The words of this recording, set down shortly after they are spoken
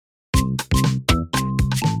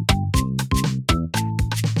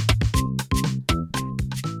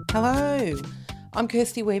Hello, I'm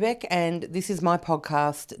Kirsty Webeck and this is my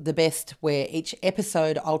podcast, The Best, where each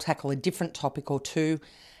episode I'll tackle a different topic or two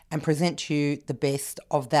and present to you the best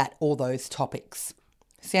of that or those topics.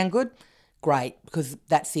 Sound good? Great, because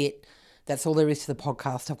that's it. That's all there is to the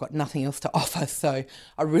podcast. I've got nothing else to offer, so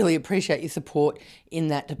I really appreciate your support in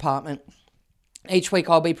that department. Each week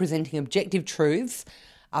I'll be presenting objective truths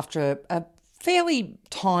after a fairly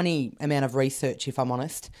tiny amount of research, if I'm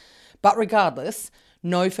honest. But regardless,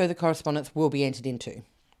 no further correspondence will be entered into.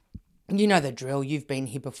 You know the drill. You've been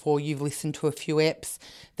here before. You've listened to a few eps.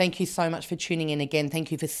 Thank you so much for tuning in again.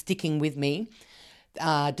 Thank you for sticking with me.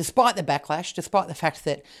 Despite the backlash, despite the fact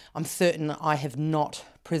that I'm certain I have not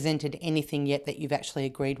presented anything yet that you've actually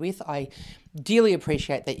agreed with, I dearly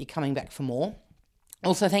appreciate that you're coming back for more.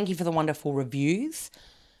 Also, thank you for the wonderful reviews.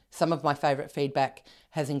 Some of my favourite feedback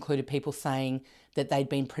has included people saying that they'd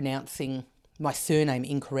been pronouncing my surname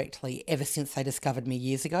incorrectly ever since they discovered me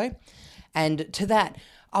years ago. And to that,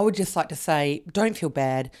 I would just like to say, don't feel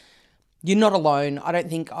bad. You're not alone. I don't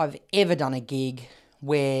think I've ever done a gig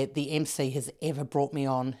where the MC has ever brought me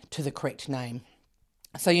on to the correct name.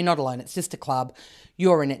 So you're not alone. It's just a club.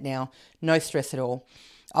 You're in it now. No stress at all.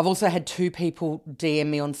 I've also had 2 people DM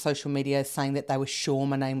me on social media saying that they were sure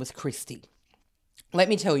my name was Kirsty. Let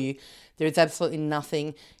me tell you, there is absolutely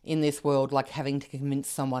nothing in this world like having to convince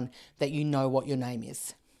someone that you know what your name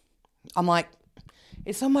is. I'm like,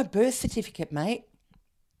 it's on my birth certificate, mate.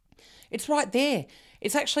 It's right there.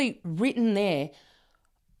 It's actually written there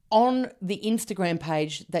on the Instagram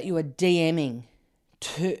page that you are DMing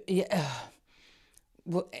to.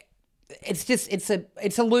 Well, it's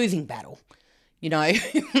a losing battle. You know,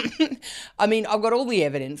 I mean, I've got all the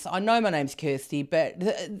evidence. I know my name's Kirsty, but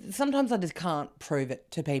sometimes I just can't prove it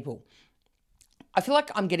to people. I feel like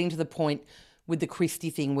I'm getting to the point with the Kirsty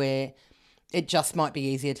thing where it just might be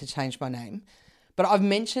easier to change my name. But I've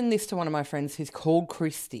mentioned this to one of my friends who's called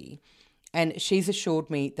Kirsty, and she's assured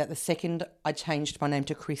me that the second I changed my name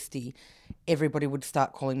to Kirsty, everybody would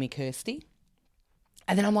start calling me Kirsty.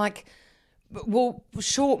 And then I'm like, well,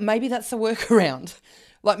 sure, maybe that's the workaround.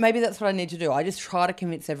 Like, maybe that's what I need to do. I just try to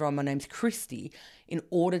convince everyone my name's Kirsty in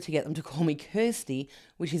order to get them to call me Kirsty,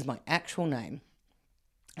 which is my actual name.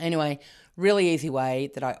 Anyway, really easy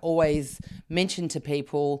way that I always mention to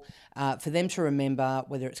people for them to remember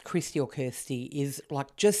whether it's Kirsty or Kirsty is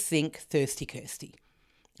like, just think Thirsty Kirsty.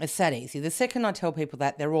 It's that easy. The second I tell people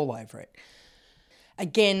that, they're all over it.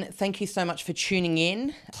 Again, thank you so much for tuning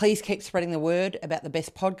in. Please keep spreading the word about the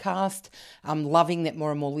best podcast. I'm loving that more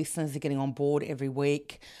and more listeners are getting on board every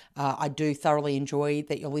week. I do thoroughly enjoy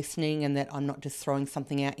that you're listening and that I'm not just throwing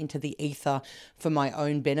something out into the ether for my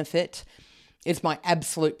own benefit. It's my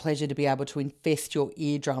absolute pleasure to be able to infest your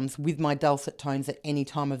eardrums with my dulcet tones at any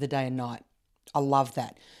time of the day and night. I love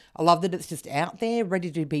that. I love that it's just out there,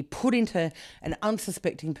 ready to be put into an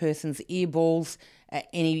unsuspecting person's earballs at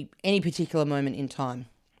any particular moment in time.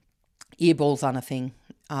 Earballs aren't a thing,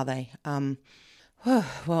 are they?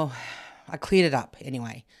 Well, I cleared it up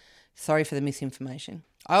anyway. Sorry for the misinformation.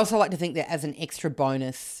 I also like to think that as an extra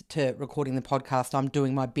bonus to recording the podcast, I'm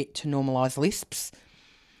doing my bit to normalise lisps.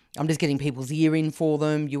 I'm just getting people's ear in for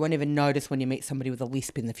them. You won't even notice when you meet somebody with a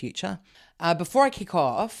lisp in the future. Before I kick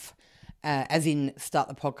off, as in start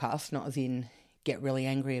the podcast, not as in get really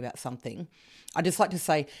angry about something, I'd just like to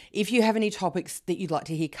say, if you have any topics that you'd like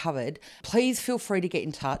to hear covered, please feel free to get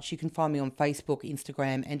in touch. You can find me on Facebook,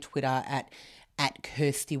 Instagram and Twitter at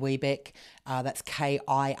Kirsty Webeck. That's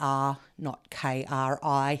K-I-R, not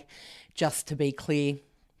K-R-I, just to be clear.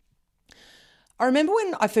 I remember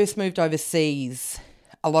when I first moved overseas,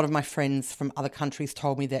 a lot of my friends from other countries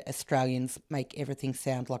told me that Australians make everything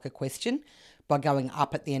sound like a question by going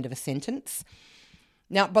up at the end of a sentence.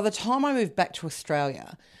 Now, by the time I moved back to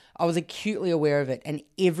Australia, I was acutely aware of it and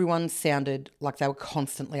everyone sounded like they were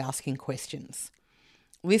constantly asking questions.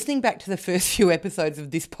 Listening back to the first few episodes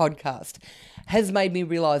of this podcast has made me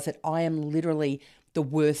realise that I am literally the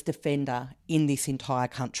worst offender in this entire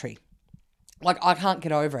country. Like, I can't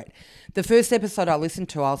get over it. The first episode I listened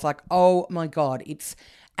to, I was like, oh my God, it's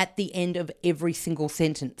at the end of every single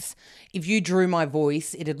sentence. If you drew my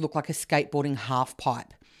voice, it'd look like a skateboarding half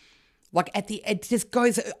pipe. Like it just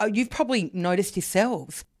goes, you've probably noticed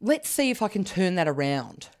yourselves. Let's see if I can turn that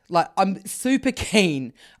around. Like, I'm super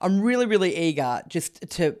keen. I'm really, really eager just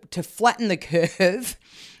to flatten the curve.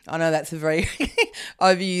 I know that's a very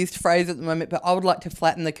overused phrase at the moment, but I would like to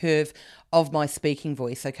flatten the curve of my speaking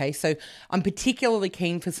voice, okay? So I'm particularly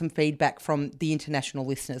keen for some feedback from the international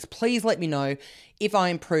listeners. Please let me know if I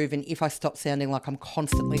improve and if I stop sounding like I'm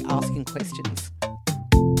constantly asking questions.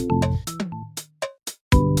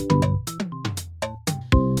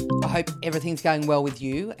 I hope everything's going well with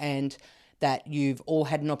you and that you've all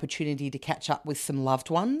had an opportunity to catch up with some loved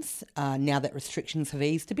ones now that restrictions have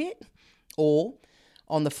eased a bit. Or,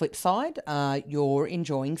 on the flip side, you're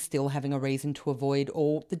enjoying still having a reason to avoid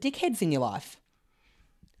all the dickheads in your life.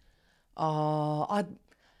 Oh,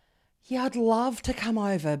 I'd love to come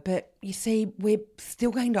over, but you see, we're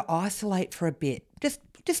still going to isolate for a bit,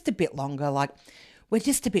 just a bit longer. Like, we're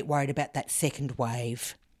just a bit worried about that second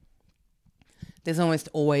wave. There's almost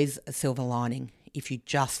always a silver lining if you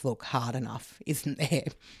just look hard enough, isn't there?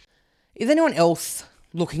 Is anyone else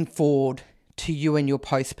looking forward to you and your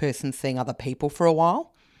post person seeing other people for a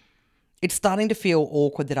while? It's starting to feel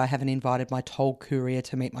awkward that I haven't invited my toll courier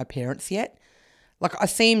to meet my parents yet. Like, I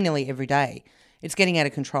see him nearly every day. It's getting out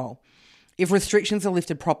of control. If restrictions are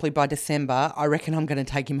lifted properly by December, I reckon I'm going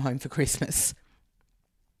to take him home for Christmas.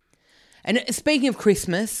 And speaking of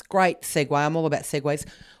Christmas, great segue, I'm all about segues.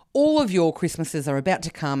 All of your Christmases are about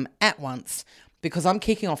to come at once because I'm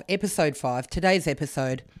kicking off episode 5, today's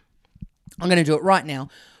episode. I'm going to do it right now.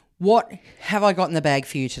 What have I got in the bag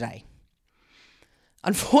for you today?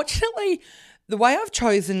 Unfortunately, the way I've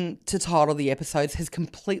chosen to title the episodes has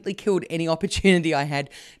completely killed any opportunity I had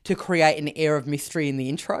to create an air of mystery in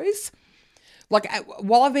the intros. Like,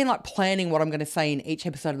 while I've been planning what I'm going to say in each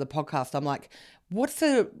episode of the podcast, I'm like, what's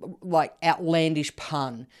a outlandish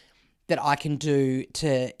pun that I can do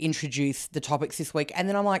to introduce the topics this week? And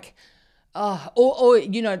then I'm like, or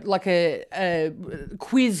a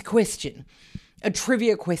quiz question, a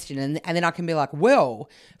trivia question. And then I can be like, well,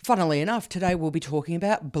 funnily enough, today we'll be talking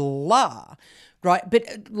about blah, right? But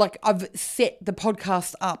I've set the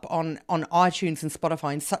podcast up on iTunes and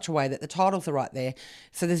Spotify in such a way that the titles are right there.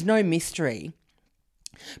 So there's no mystery.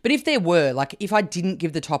 But if there were, if I didn't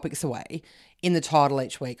give the topics away in the title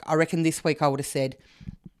each week, I reckon this week I would have said,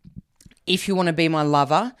 if you want to be my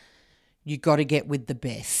lover, you got to get with the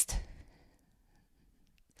best.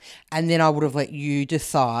 And then I would have let you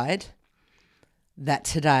decide that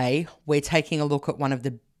today we're taking a look at one of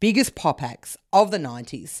the biggest pop acts of the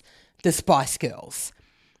 90s, the Spice Girls.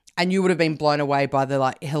 And you would have been blown away by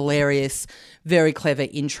the hilarious, very clever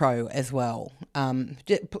intro as well.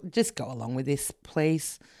 Just go along with this,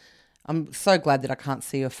 please. I'm so glad that I can't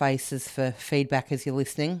see your faces for feedback as you're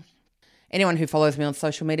listening. Anyone who follows me on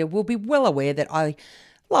social media will be well aware that I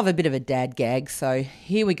love a bit of a dad gag. So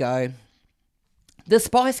here we go. The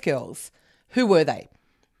Spice Girls. Who were they?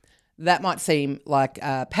 That might seem like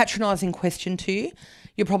a patronising question to you.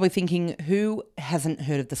 You're probably thinking, who hasn't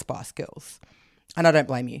heard of the Spice Girls? And I don't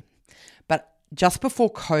blame you. But just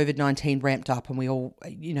before COVID-19 ramped up and we all,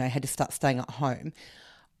 had to start staying at home,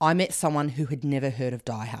 I met someone who had never heard of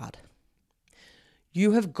Die Hard.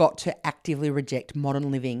 You have got to actively reject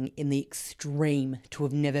modern living in the extreme to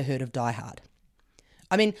have never heard of Die Hard.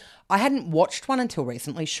 I mean, I hadn't watched one until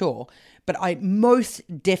recently, sure, but I most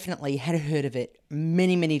definitely had heard of it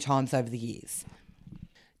many, many times over the years.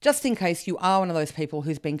 Just in case you are one of those people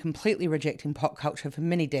who's been completely rejecting pop culture for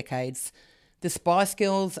many decades, the Spice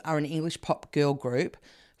Girls are an English pop girl group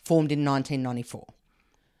formed in 1994.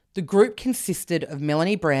 The group consisted of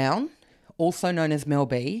Melanie Brown, also known as Mel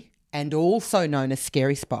B, and also known as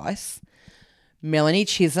Scary Spice, Melanie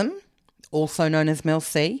Chisholm, also known as Mel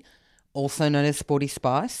C, also known as Sporty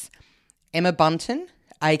Spice, Emma Bunton,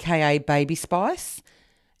 aka Baby Spice,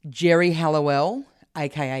 Jerry Halliwell,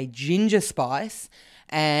 aka Ginger Spice,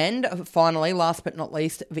 and finally, last but not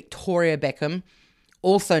least, Victoria Beckham,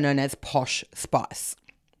 also known as Posh Spice.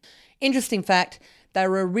 Interesting fact, they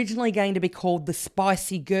were originally going to be called the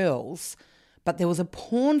Spicy Girls, but there was a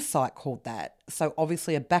porn site called that, so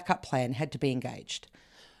obviously a backup plan had to be engaged.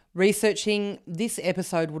 Researching this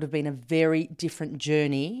episode would have been a very different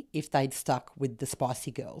journey if they'd stuck with the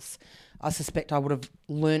Spicy Girls. I suspect I would have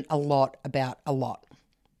learnt a lot about a lot.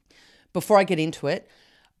 Before I get into it,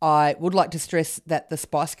 I would like to stress that the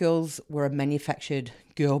Spice Girls were a manufactured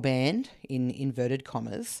girl band, in inverted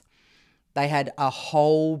commas. They had a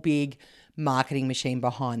whole big marketing machine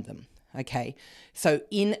behind them, okay? So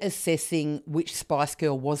in assessing which Spice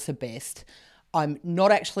Girl was the best, I'm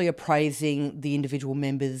not actually appraising the individual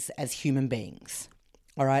members as human beings,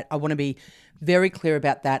 all right? I want to be very clear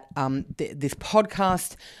about that. This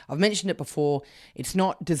podcast, I've mentioned it before, it's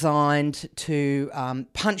not designed to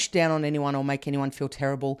punch down on anyone or make anyone feel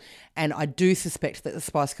terrible. And I do suspect that the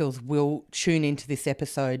Spice Girls will tune into this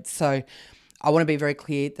episode. So I want to be very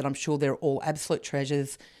clear that I'm sure they're all absolute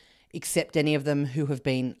treasures, except any of them who have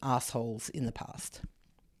been assholes in the past.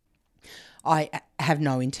 I have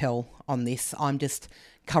no intel on this. I'm just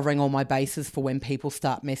covering all my bases for when people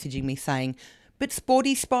start messaging me saying, but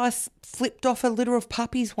Sporty Spice flipped off a litter of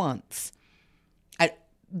puppies once.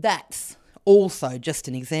 That's Also, just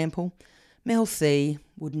an example, Mel C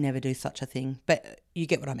would never do such a thing, but you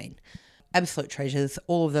get what I mean. Absolute treasures,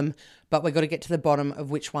 all of them, but we've got to get to the bottom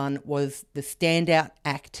of which one was the standout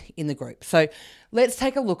act in the group. So let's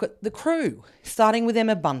take a look at the crew, starting with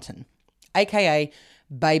Emma Bunton, aka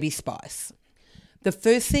Baby Spice. The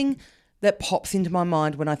first thing that pops into my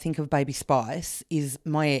mind when I think of Baby Spice is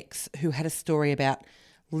my ex, who had a story about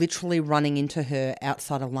literally running into her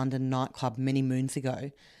outside a London nightclub many moons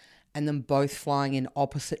ago, and them both flying in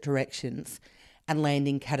opposite directions and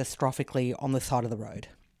landing catastrophically on the side of the road.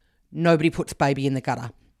 Nobody puts Baby in the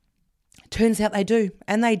gutter. Turns out they do,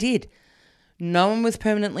 and they did. No one was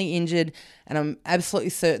permanently injured, and I'm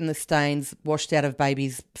absolutely certain the stains washed out of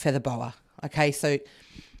Baby's feather boa. Okay, so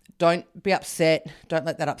don't be upset. Don't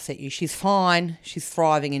let that upset you. She's fine. She's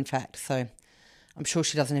thriving, in fact. So I'm sure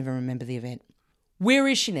she doesn't even remember the event. Where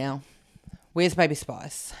is she now? Where's Baby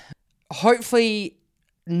Spice? Hopefully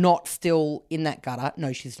not still in that gutter.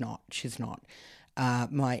 No, she's not. She's not.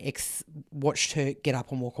 My ex watched her get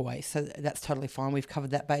up and walk away, so that's totally fine. We've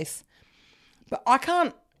covered that base. But I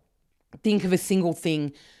can't think of a single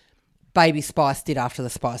thing Baby Spice did after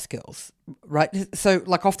the Spice Girls, right? So,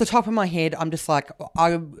 like, off the top of my head, I'm just like,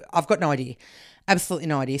 I've got no idea. Absolutely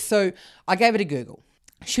no idea. So I gave it a Google.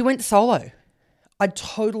 She went solo. I'd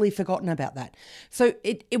totally forgotten about that. So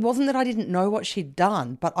it wasn't that I didn't know what she'd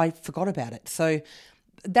done, but I forgot about it. So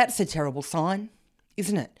that's a terrible sign,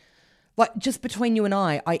 isn't it? Like, just between you and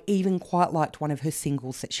I even quite liked one of her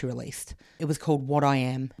singles that she released. It was called What I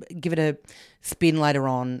Am. Give it a spin later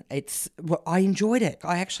on. I enjoyed it.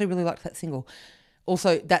 I actually really liked that single.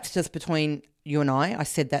 Also, that's just between you and I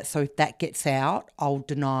said that, so if that gets out, I'll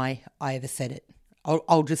deny I ever said it.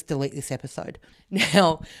 I'll just delete this episode.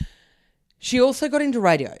 Now, she also got into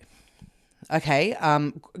radio. Okay,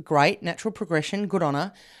 great, natural progression, good on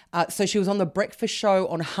her. So she was on the breakfast show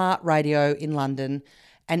on Heart Radio in London,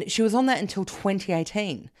 and she was on that until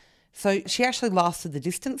 2018. So she actually lasted the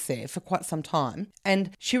distance there for quite some time.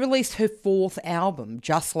 And she released her 4th album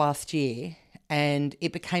just last year, and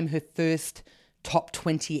it became her first top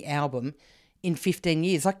 20 album in 15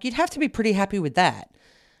 years. Like, you'd have to be pretty happy with that.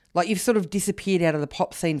 Like, you've sort of disappeared out of the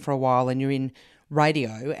pop scene for a while and you're in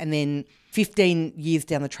radio, and then 15 years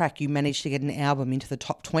down the track, you managed to get an album into the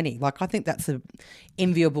top 20. Like, I think that's an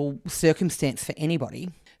enviable circumstance for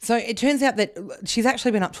anybody. So it turns out that she's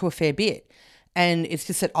actually been up to a fair bit, and it's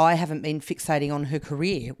just that I haven't been fixating on her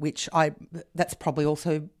career, that's probably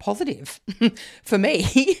also positive for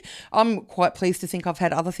me. I'm quite pleased to think I've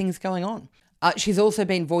had other things going on. She's also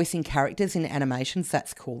been voicing characters in animations.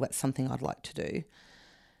 That's cool. That's something I'd like to do.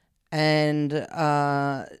 And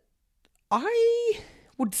I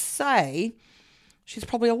would say she's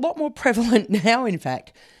probably a lot more prevalent now, in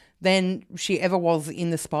fact, than she ever was in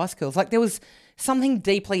the Spice Girls. Like, there was something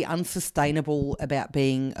deeply unsustainable about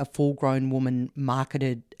being a full-grown woman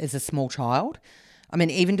marketed as a small child. I mean,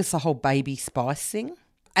 even just the whole Baby Spice thing.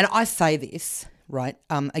 And I say this, right,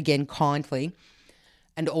 again, kindly,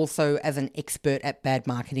 and also as an expert at bad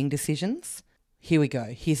marketing decisions. Here we go.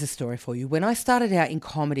 Here's a story for you. When I started out in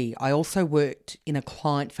comedy, I also worked in a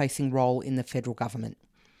client-facing role in the federal government.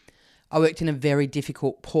 I worked in a very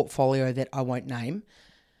difficult portfolio that I won't name.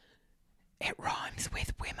 It rhymes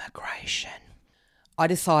with immigration. I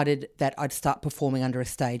decided that I'd start performing under a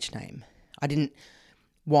stage name. I didn't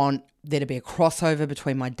want there to be a crossover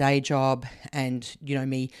between my day job and,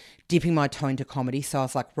 me dipping my toe into comedy. So I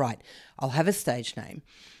was like, right, I'll have a stage name.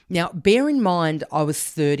 Now, bear in mind, I was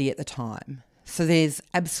 30 at the time. So there's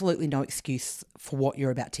absolutely no excuse for what you're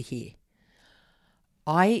about to hear.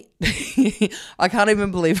 I can't even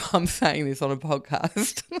believe I'm saying this on a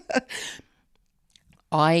podcast.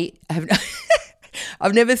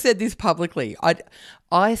 I've never said this publicly.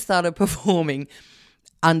 I started performing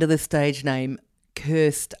under the stage name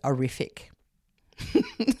Kirsty Webeck.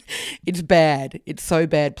 It's bad. It's so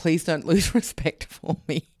bad. Please don't lose respect for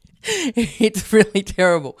me. It's really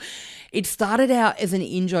terrible. It started out as an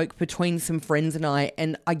in-joke between some friends and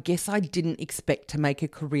I guess I didn't expect to make a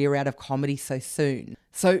career out of comedy so soon.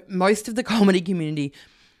 So most of the comedy community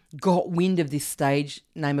got wind of this stage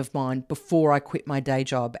name of mine before I quit my day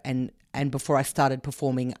job and before I started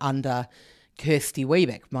performing under Kirsty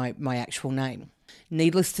Webeck, my actual name.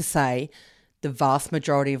 Needless to say, the vast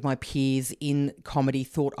majority of my peers in comedy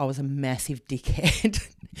thought I was a massive dickhead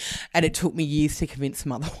and it took me years to convince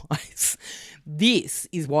them otherwise. This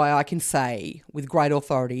is why I can say with great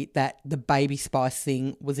authority that the Baby Spice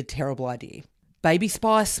thing was a terrible idea. Baby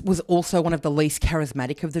Spice was also one of the least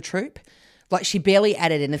charismatic of the troupe. Like, she barely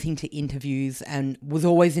added anything to interviews and was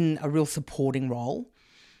always in a real supporting role.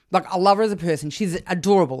 Like, I love her as a person. She's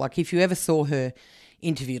adorable. Like, if you ever saw her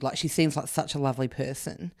interviewed. Like, she seems like such a lovely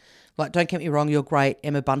person. Like, don't get me wrong, you're great,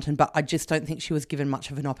 Emma Bunton, but I just don't think she was given much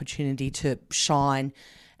of an opportunity to shine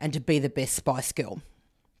and to be the best Spice Girl.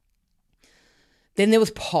 Then there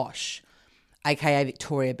was Posh, aka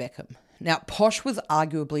Victoria Beckham. Now, Posh was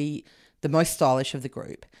arguably the most stylish of the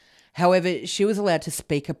group. However, she was allowed to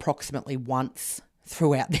speak approximately once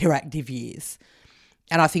throughout their active years.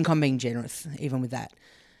 And I think I'm being generous even with that.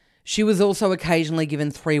 She was also occasionally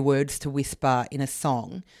given 3 words to whisper in a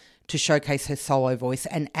song to showcase her solo voice,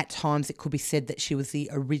 and at times it could be said that she was the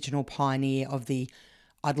original pioneer of the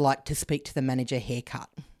 "I'd like to speak to the manager" haircut.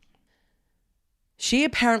 She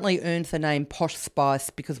apparently earned the name Posh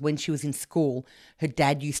Spice because when she was in school, her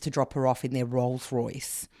dad used to drop her off in their Rolls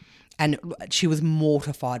Royce, and she was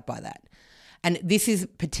mortified by that. And this is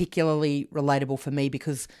particularly relatable for me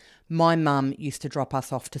because my mum used to drop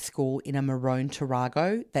us off to school in a maroon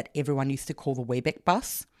Tarago that everyone used to call the Webeck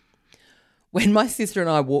bus. When my sister and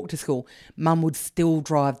I walked to school, Mum would still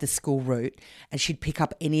drive the school route, and she'd pick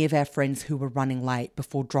up any of our friends who were running late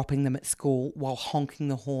before dropping them at school while honking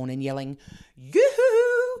the horn and yelling,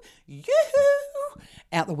 "Yoo-hoo! Yoo-hoo!"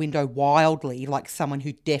 out the window wildly like someone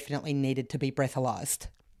who definitely needed to be breathalyzed.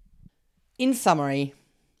 In summary,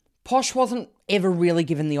 Posh wasn't ever really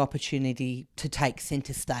given the opportunity to take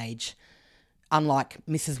centre stage, unlike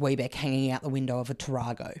Mrs. Webeck hanging out the window of a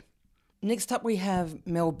Tarago. Next up we have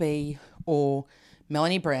Mel B, or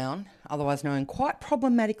Melanie Brown, otherwise known quite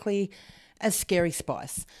problematically as Scary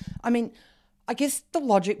Spice. I mean, I guess the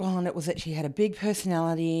logic behind it was that she had a big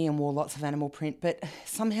personality and wore lots of animal print, but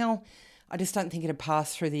somehow I just don't think it had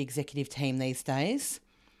passed through the executive team these days.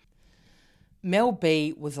 Mel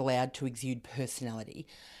B was allowed to exude personality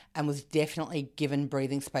and was definitely given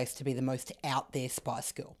breathing space to be the most out there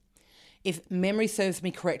Spice Girl. If memory serves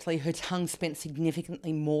me correctly, her tongue spent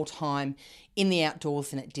significantly more time in the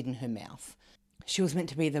outdoors than it did in her mouth. She was meant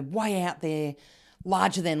to be the way out there,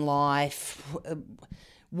 larger than life,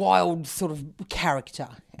 wild sort of character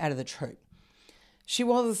out of the troupe. She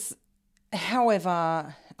was,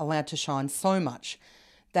 however, allowed to shine so much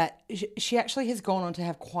that she actually has gone on to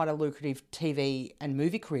have quite a lucrative TV and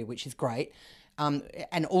movie career, which is great,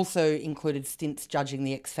 and also included stints judging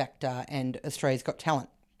the X Factor and Australia's Got Talent.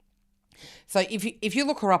 So if you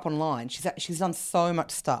look her up online, she's done so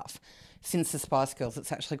much stuff since the Spice Girls.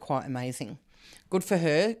 It's actually quite amazing. Good for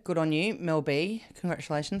her. Good on you, Mel B.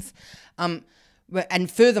 Congratulations.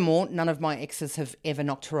 And furthermore, none of my exes have ever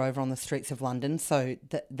knocked her over on the streets of London, so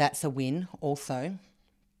that's a win also.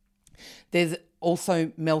 There's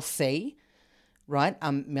also Mel C, right?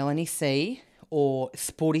 Melanie C, or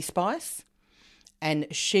Sporty Spice. And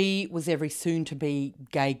she was every soon-to-be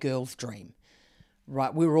gay girl's dream.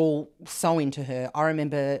 Right, we were all so into her. I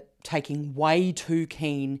remember taking way too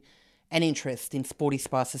keen an interest in Sporty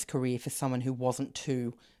Spice's career for someone who wasn't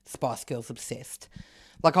too Spice Girls obsessed.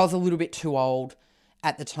 Like, I was a little bit too old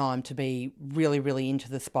at the time to be really, really into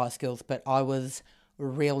the Spice Girls, but I was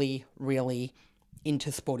really, really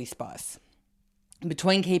into Sporty Spice.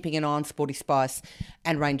 Between keeping an eye on Sporty Spice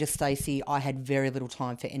and Ranger Stacey, I had very little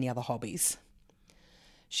time for any other hobbies.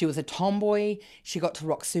 She was a tomboy. She got to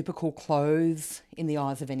rock super cool clothes in the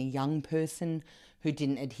eyes of any young person who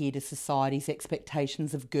didn't adhere to society's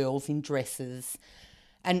expectations of girls in dresses.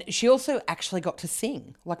 And she also actually got to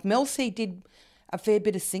sing. Like, Mel C did a fair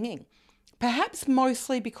bit of singing, perhaps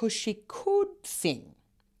mostly because she could sing.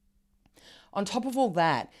 On top of all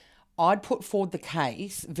that, I'd put forward the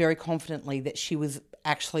case very confidently that she was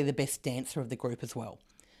actually the best dancer of the group as well.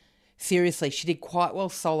 Seriously, she did quite well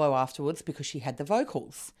solo afterwards because she had the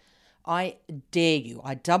vocals. I dare you,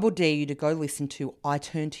 I double dare you to go listen to I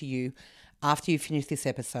Turn to You after you finish this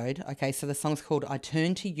episode. Okay, so the song's called I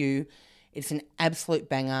Turn to You. It's an absolute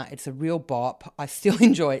banger. It's a real bop. I still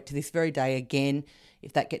enjoy it to this very day. Again,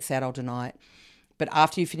 if that gets out, I'll deny it. But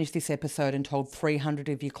after you finish this episode and told 300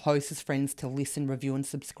 of your closest friends to listen, review and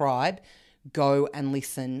subscribe, go and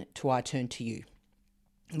listen to I Turn to You.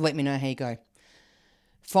 Let me know how you go.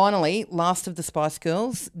 Finally, last of the Spice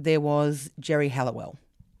Girls, there was Geri Halliwell.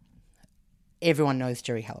 Everyone knows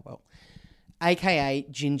Geri Halliwell, aka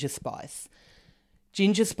Ginger Spice.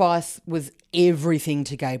 Ginger Spice was everything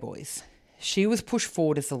to gay boys. She was pushed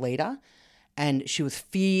forward as the leader, and she was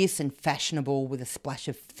fierce and fashionable with a splash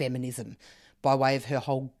of feminism by way of her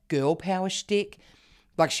whole girl power shtick.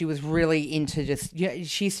 Like, she was really into just,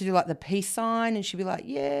 she used to do like the peace sign and she'd be like,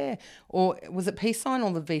 yeah. Or was it peace sign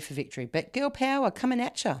or the V for victory? But girl power coming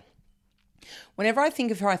at ya. Whenever I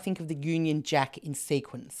think of her, I think of the Union Jack in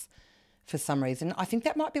sequence for some reason. I think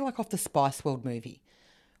that might be like off the Spice World movie,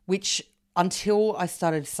 which until I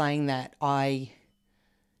started saying that, I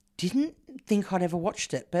didn't think I'd ever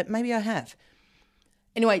watched it, but maybe I have.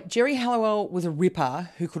 Anyway, Jerry Halliwell was a ripper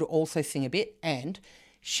who could also sing a bit, and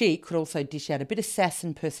she could also dish out a bit of sass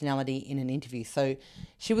and personality in an interview. So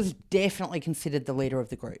she was definitely considered the leader of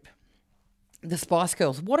the group. The Spice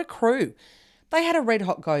Girls, what a crew. They had a red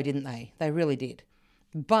hot go, didn't they? They really did.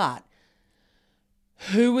 But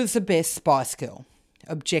who was the best Spice Girl,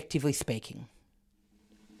 objectively speaking?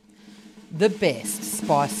 The best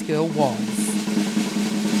Spice Girl was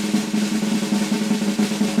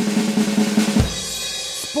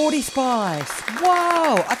Sporty Spice.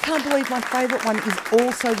 Wow, I can't believe my favourite one is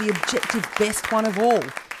also the objective best one of all.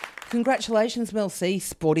 Congratulations, Mel C,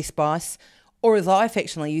 Sporty Spice, or as I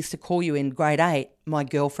affectionately used to call you in grade 8, my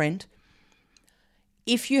girlfriend.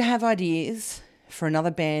 If you have ideas for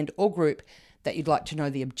another band or group that you'd like to know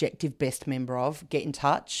the objective best member of, get in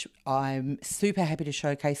touch. I'm super happy to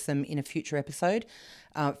showcase them in a future episode.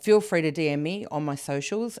 Feel free to DM me on my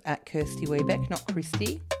socials at Kirsty Webeck, not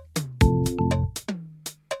Christy.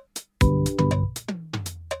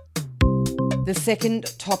 The second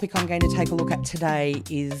topic I'm going to take a look at today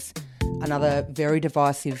is another very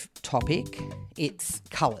divisive topic. It's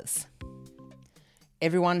colours.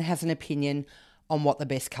 Everyone has an opinion on what the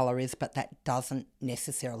best colour is, but that doesn't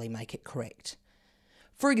necessarily make it correct.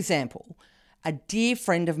 For example, a dear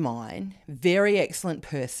friend of mine, very excellent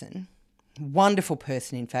person, wonderful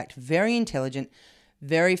person in fact, very intelligent,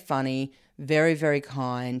 very funny, very, very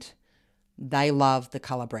kind. They love the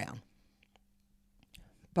colour brown.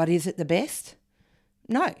 But is it the best?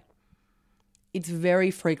 No. It's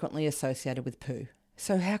very frequently associated with poo.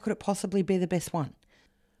 So how could it possibly be the best one?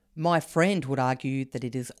 My friend would argue that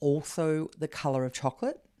it is also the colour of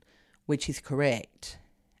chocolate, which is correct.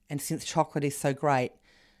 And since chocolate is so great,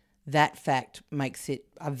 that fact makes it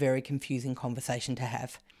a very confusing conversation to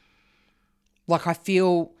have. Like, I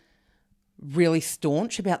feel really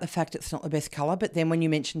staunch about the fact it's not the best colour, but then when you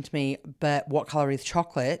mention to me, but what colour is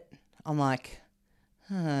chocolate? I'm like,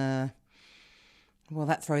 well,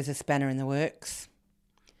 that throws a spanner in the works.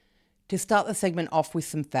 To start the segment off with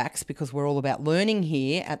some facts, because we're all about learning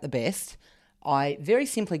here at the best, I very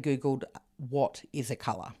simply Googled, what is a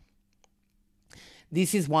colour?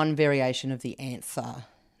 This is one variation of the answer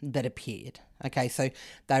that appeared. Okay, so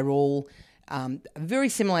they're all very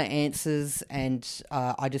similar answers, and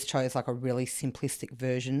I just chose like a really simplistic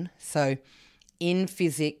version. So in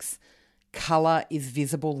physics, colour is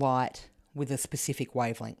visible light with a specific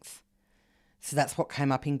wavelength. So that's what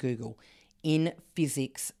came up in Google. In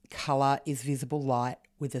physics, colour is visible light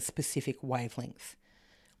with a specific wavelength.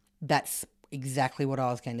 That's exactly what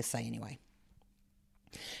I was going to say anyway.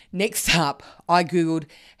 Next up, I Googled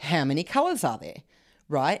how many colours are there,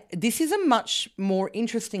 right? This is a much more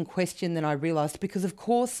interesting question than I realised because, of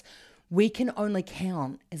course, we can only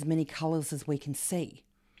count as many colours as we can see.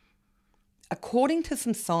 According to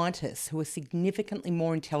some scientists who are significantly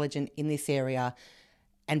more intelligent in this area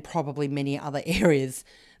and probably many other areas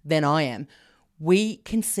than I am, we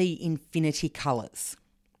can see infinity colours.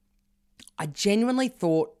 I genuinely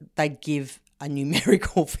thought they'd give a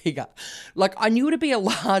numerical figure. Like, I knew it'd be a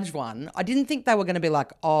large one. I didn't think they were going to be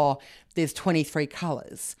like, oh, there's 23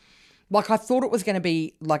 colours. Like, I thought it was going to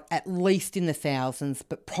be like at least in the thousands,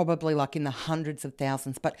 but probably like in the hundreds of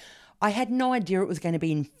thousands. But I had no idea it was going to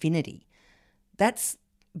be infinity. That's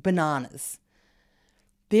bananas.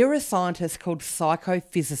 There are scientists called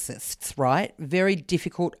psychophysicists, right? Very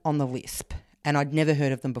difficult on the lisp, and I'd never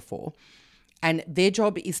heard of them before. And their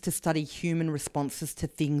job is to study human responses to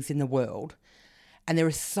things in the world. And there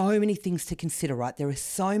are so many things to consider, right? There are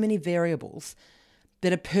so many variables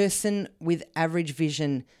that a person with average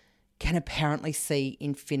vision can apparently see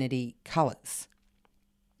infinity colours.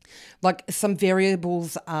 Like, some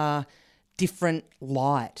variables are different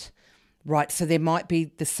light, right? So there might be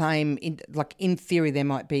the same, in theory, there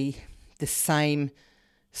might be the same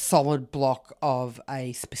solid block of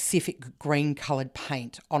a specific green coloured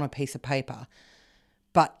paint on a piece of paper,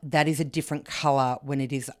 but that is a different colour when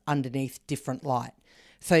it is underneath different light.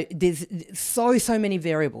 So there's so many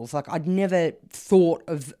variables. Like, I'd never thought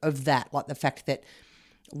of that, like the fact that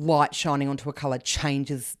light shining onto a colour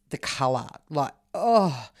changes the colour. Like,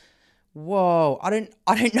 oh, whoa, I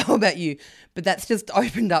don't know about you, but that's just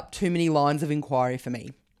opened up too many lines of inquiry for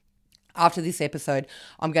me. After this episode,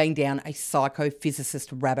 I'm going down a psychophysicist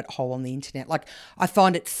rabbit hole on the internet. Like, I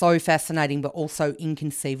find it so fascinating, but also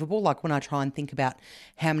inconceivable. Like, when I try and think about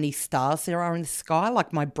how many stars there are in the sky,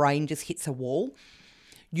 like my brain just hits a wall.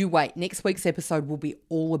 You wait, next week's episode will be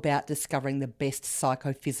all about discovering the best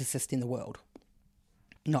psychophysicist in the world.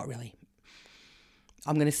 Not really.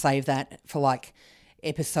 I'm going to save that for like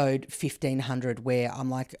episode 1500, where I'm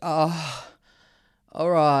like, oh, All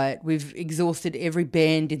right, we've exhausted every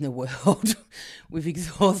band in the world. We've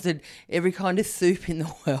exhausted every kind of soup in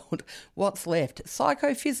the world. What's left?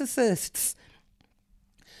 Psychophysicists.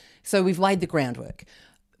 So we've laid the groundwork.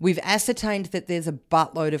 We've ascertained that there's a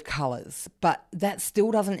buttload of colours, but that still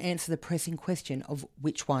doesn't answer the pressing question of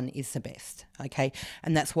which one is the best, okay?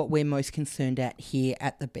 And that's what we're most concerned at here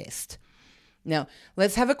at The Best. Now,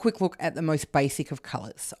 let's have a quick look at the most basic of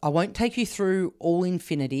colours. I won't take you through all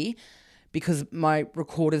infinity because my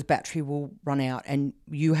recorder's battery will run out and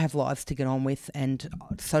you have lives to get on with, and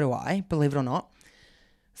so do I, believe it or not.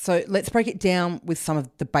 So let's break it down with some of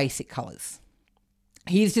the basic colours.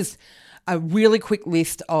 Here's just a really quick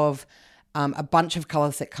list of a bunch of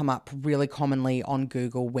colours that come up really commonly on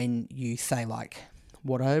Google when you say, like,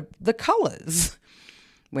 what are the colours?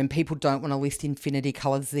 When people don't want to list infinity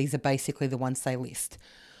colours, these are basically the ones they list.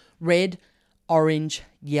 Red, orange,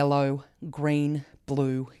 yellow, green,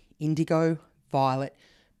 blue, indigo, violet,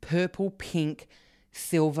 purple, pink,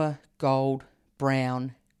 silver, gold,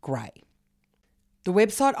 brown, grey. The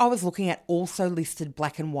website I was looking at also listed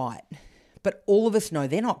black and white. But all of us know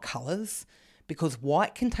they're not colours because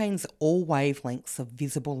white contains all wavelengths of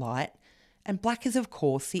visible light and black is, of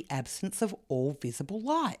course, the absence of all visible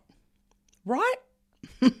light. Right?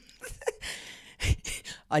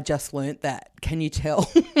 I just learnt that. Can you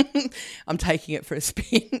tell? I'm taking it for a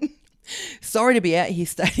spin. Sorry to be out here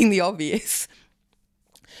stating the obvious.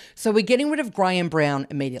 So we're getting rid of grey and brown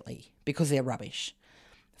immediately because they're rubbish.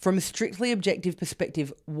 From a strictly objective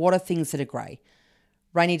perspective, what are things that are grey?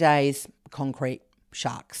 Rainy days, concrete,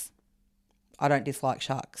 sharks. I don't dislike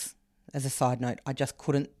sharks. As a side note, I just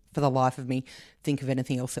couldn't, for the life of me, think of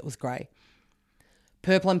anything else that was grey.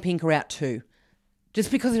 Purple and pink are out too.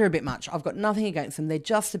 Just because they're a bit much. I've got nothing against them. They're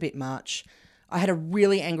just a bit much. I had a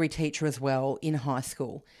really angry teacher as well in high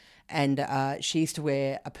school, and she used to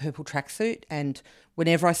wear a purple tracksuit, and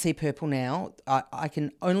whenever I see purple now, I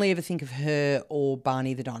can only ever think of her or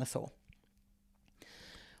Barney the dinosaur.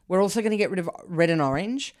 We're also going to get rid of red and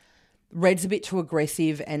orange. Red's a bit too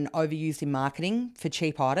aggressive and overused in marketing for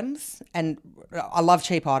cheap items. And I love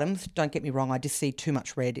cheap items, don't get me wrong. I just see too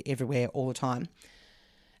much red everywhere all the time.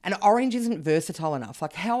 And orange isn't versatile enough.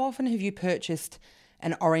 Like, how often have you purchased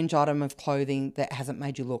an orange item of clothing that hasn't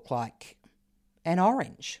made you look like an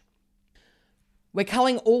orange? We're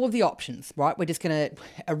culling all of the options, right? We're just going to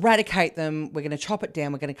eradicate them. We're going to chop it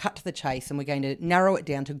down. We're going to cut to the chase, and we're going to narrow it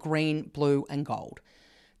down to green, blue, and gold.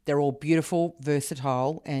 They're all beautiful,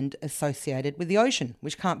 versatile, and associated with the ocean,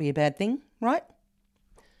 which can't be a bad thing, right?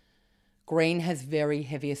 Green has very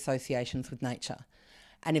heavy associations with nature.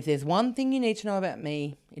 And if there's one thing you need to know about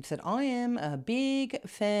me, it's that I am a big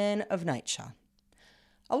fan of nature.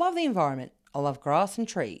 I love the environment. I love grass and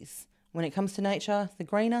trees. When it comes to nature, the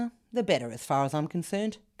greener, the better as far as I'm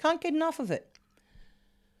concerned. Can't get enough of it.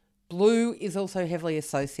 Blue is also heavily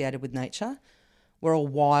associated with nature. We're all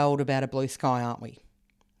wild about a blue sky, aren't we?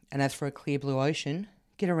 And as for a clear blue ocean,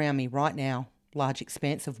 get around me right now. Large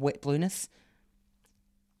expanse of wet blueness.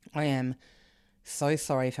 I am so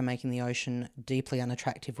sorry for making the ocean deeply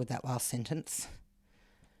unattractive with that last sentence.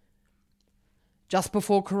 Just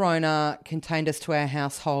before Corona contained us to our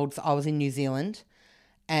households, I was in New Zealand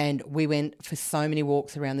and we went for so many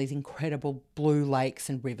walks around these incredible blue lakes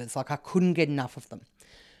and rivers. Like, I couldn't get enough of them.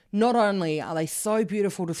 Not only are they so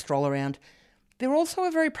beautiful to stroll around, they're also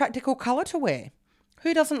a very practical colour to wear.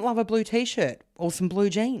 Who doesn't love a blue t-shirt or some blue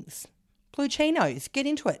jeans? Blue chinos, get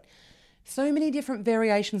into it. So many different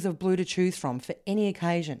variations of blue to choose from for any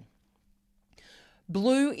occasion.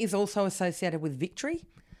 Blue is also associated with victory.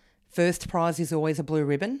 First prize is always a blue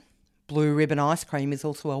ribbon. Blue ribbon ice cream is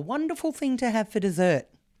also a wonderful thing to have for dessert.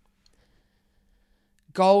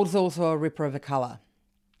 Gold's also a ripper of a colour.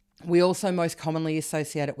 We also most commonly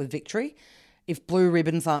associate it with victory. If blue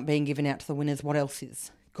ribbons aren't being given out to the winners, what else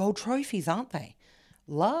is? Gold trophies, aren't they?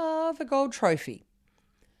 Love a gold trophy.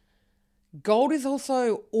 Gold is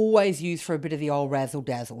also always used for a bit of the old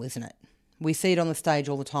razzle-dazzle, isn't it? We see it on the stage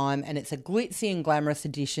all the time, and it's a glitzy and glamorous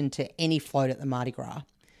addition to any float at the Mardi Gras,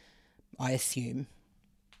 I assume.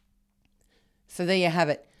 So there you have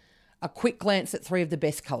it. A quick glance at three of the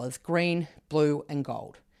best colours, green, blue and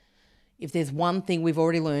gold. If there's one thing we've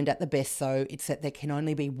already learned at the best, though, it's that there can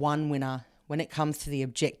only be one winner when it comes to the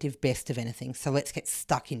objective best of anything. So let's get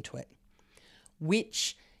stuck into it.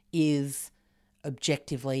 Which is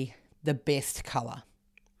objectively the best colour?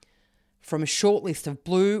 From a short list of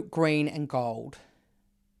blue, green and gold.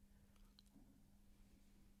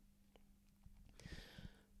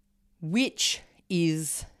 Which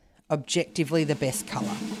is objectively the best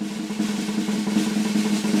colour?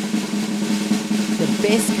 The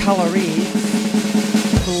best colour is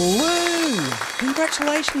blue. Think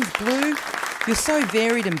Congratulations, Blue. You're so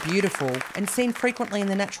varied and beautiful and seen frequently in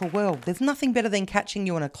the natural world. There's nothing better than catching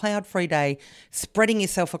you on a cloud-free day, spreading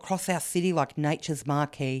yourself across our city like nature's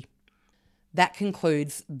marquee. That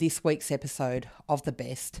concludes this week's episode of The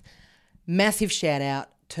Best. Massive shout out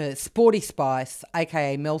to Sporty Spice,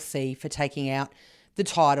 aka Mel C, for taking out the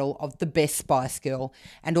title of the Best Spice Girl,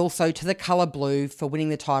 and also to the colour blue for winning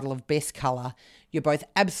the title of Best Colour. You're both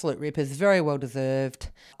absolute rippers, very well deserved.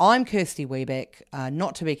 I'm Kirsty Webeck,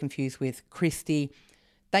 not to be confused with Christy.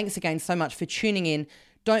 Thanks again so much for tuning in.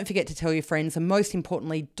 Don't forget to tell your friends, and most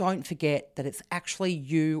importantly, don't forget that it's actually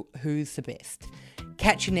you who's the best.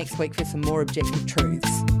 Catch you next week for some more objective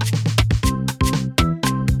truths.